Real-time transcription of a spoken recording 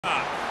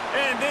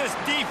And this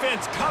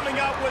defense coming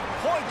up with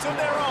points of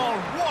their own.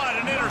 What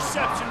an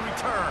interception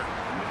return.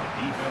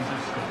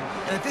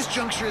 And at this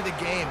juncture of the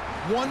game,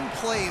 one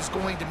play is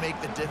going to make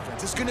the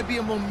difference. It's going to be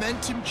a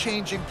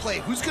momentum-changing play.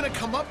 Who's going to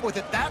come up with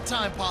it that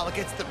time, Pollock?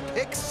 It's the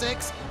pick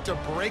six to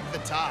break the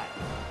tie.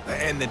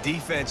 And the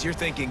defense, you're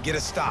thinking, get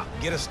a stop,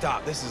 get a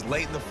stop. This is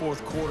late in the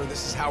fourth quarter.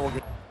 This is how we're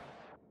going to...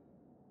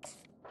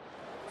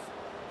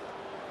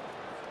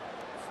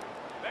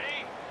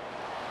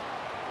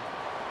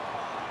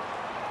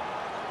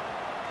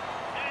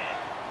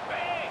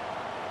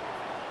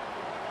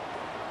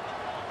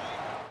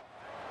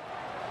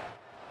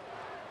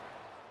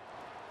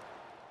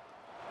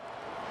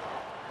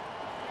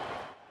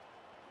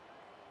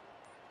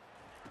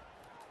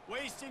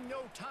 Wasting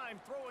no time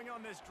throwing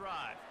on this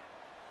drive.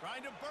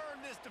 Trying to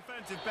burn this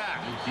defensive back.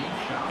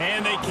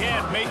 And they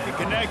can't make the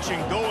connection,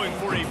 going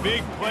for a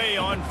big play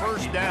on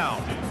first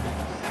down.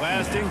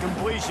 Last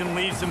incompletion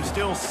leaves them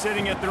still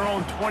sitting at their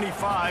own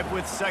 25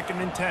 with 2nd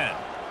and 10.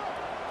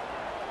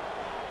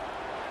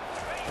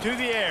 To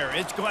the air,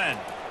 it's Glenn.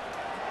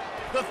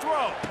 The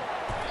throw.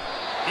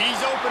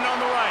 He's open on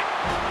the right.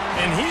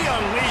 And he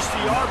unleashed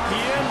the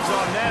RPMs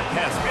on that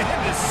pass.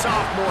 Man, this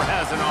sophomore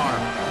has an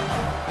arm.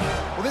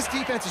 Well, this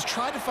defense has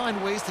tried to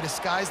find ways to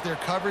disguise their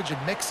coverage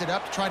and mix it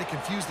up to try to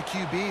confuse the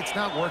QB. It's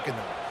not working,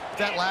 though. With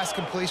that last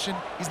completion,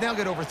 he's now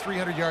got over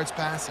 300 yards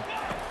passing.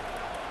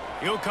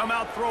 He'll come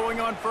out throwing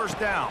on first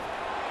down.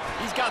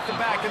 He's got the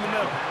back in the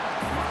middle.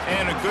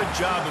 And a good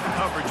job of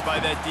coverage by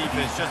that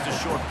defense, just a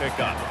short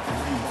pickup.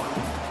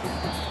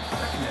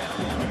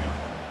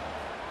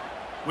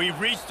 We've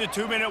reached the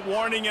 2-minute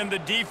warning, and the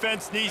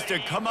defense needs to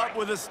come up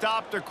with a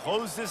stop to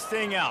close this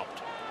thing out.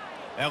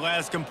 That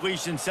last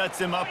completion sets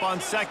him up on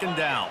 2nd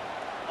down.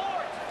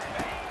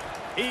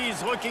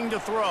 He's looking to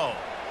throw.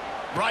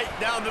 Right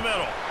down the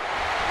middle.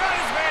 Got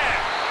his man.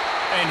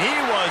 And he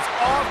was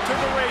off to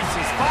the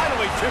races.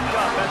 Finally tripped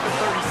up at the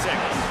 36.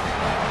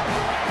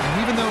 And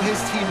even though his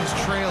team is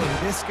trailing,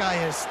 this guy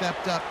has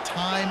stepped up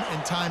time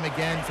and time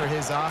again for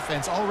his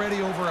offense.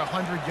 Already over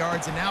 100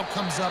 yards, and now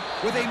comes up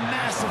with a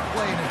massive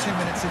play in a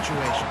 2-minute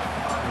situation.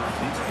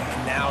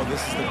 And now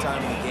this is the time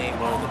of the game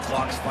where the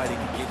clock's fighting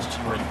against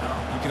you, and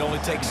you can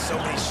only take so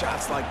many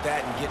shots like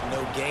that and get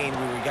no gain.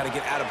 We got to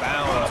get out of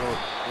bounds, or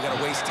we got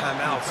to waste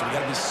timeouts. So we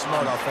got to be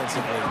smart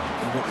offensively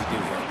in what we do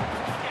here.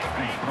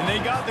 And they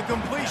got the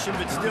completion,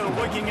 but still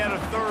looking at a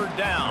 3rd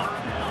down.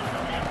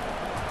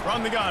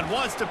 From the gun,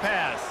 wants to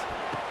pass.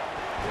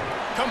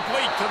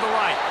 Complete to the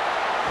right.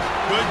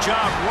 Good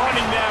job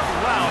running that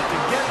route to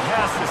get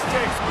past the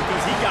sticks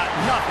because he got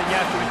nothing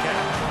after the catch.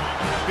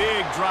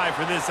 Big drive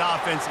for this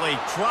offense late,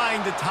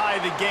 trying to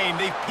tie the game.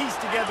 They've pieced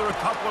together a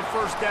couple of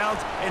first downs,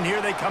 and here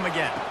they come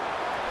again.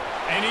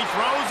 And he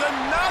throws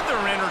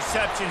another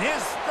interception,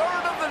 his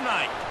 3rd of the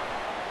night.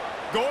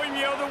 Going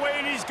the other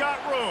way, and he's got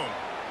room.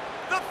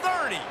 The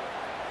 30.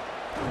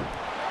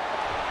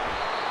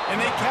 And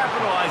they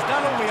capitalized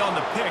not only on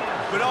the pick,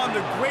 but on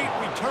the great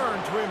return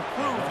to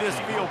improve this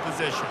field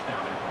position.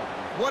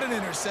 What an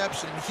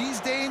interception. He's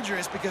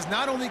dangerous because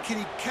not only can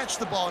he catch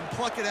the ball and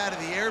pluck it out of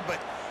the air, but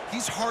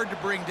he's hard to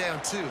bring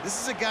down, too.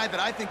 This is a guy that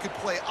I think could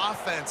play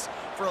offense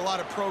for a lot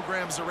of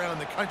programs around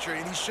the country,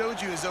 and he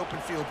showed you his open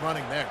field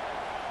running there.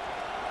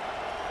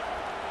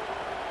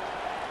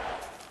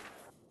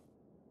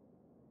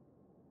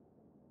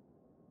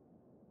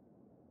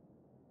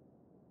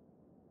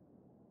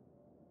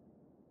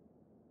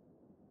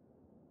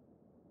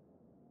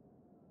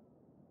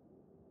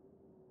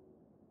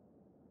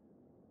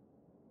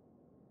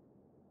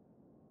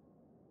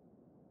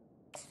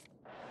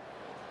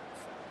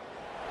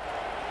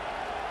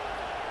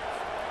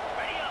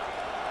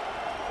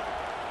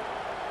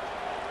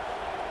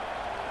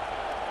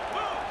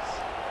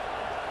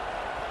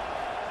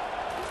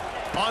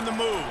 On the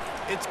move,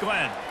 it's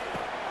Glenn.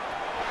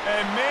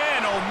 And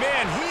man, oh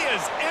man, he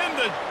is in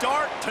the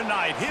dark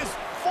tonight. His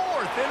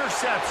 4th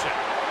interception.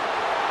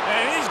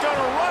 And he's going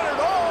to run it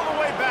all the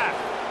way back.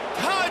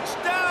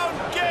 Touchdown,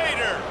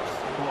 Gators!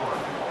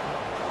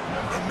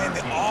 And man,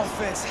 the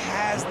offense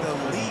has the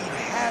lead,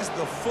 has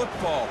the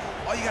football.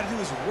 All you got to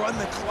do is run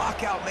the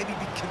clock out, maybe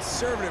be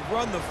conservative,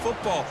 run the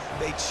football.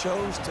 They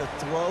chose to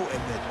throw,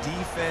 and the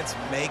defense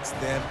makes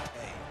them pay.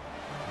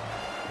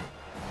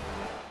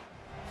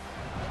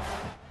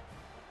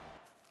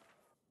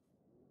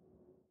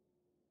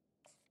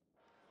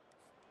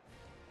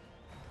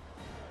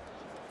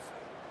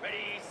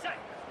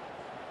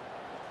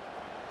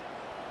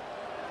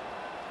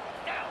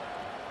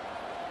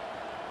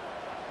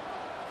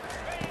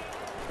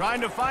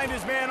 Trying to find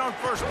his man on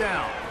first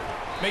down.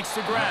 Makes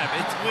the grab.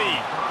 It's Lee.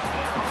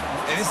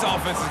 And this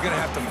offense is going to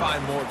have to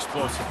find more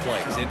explosive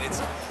plays. And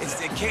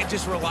it can't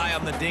just rely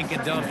on the dink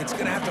and dunk. It's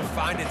going to have to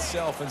find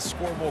itself and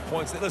score more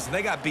points. Listen,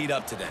 they got beat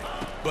up today.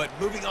 But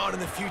moving on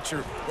in the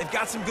future, they've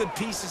got some good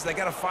pieces. They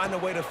got to find a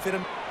way to fit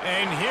them.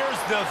 And here's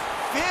the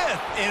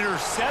 5th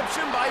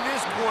interception by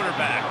this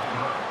quarterback.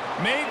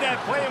 Made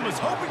that play and was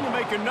hoping to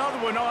make another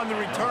one on the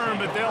return,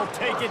 but they'll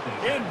take it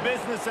in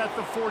business at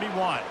the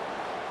 41.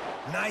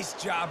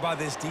 Nice job by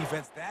this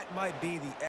defense. That might be the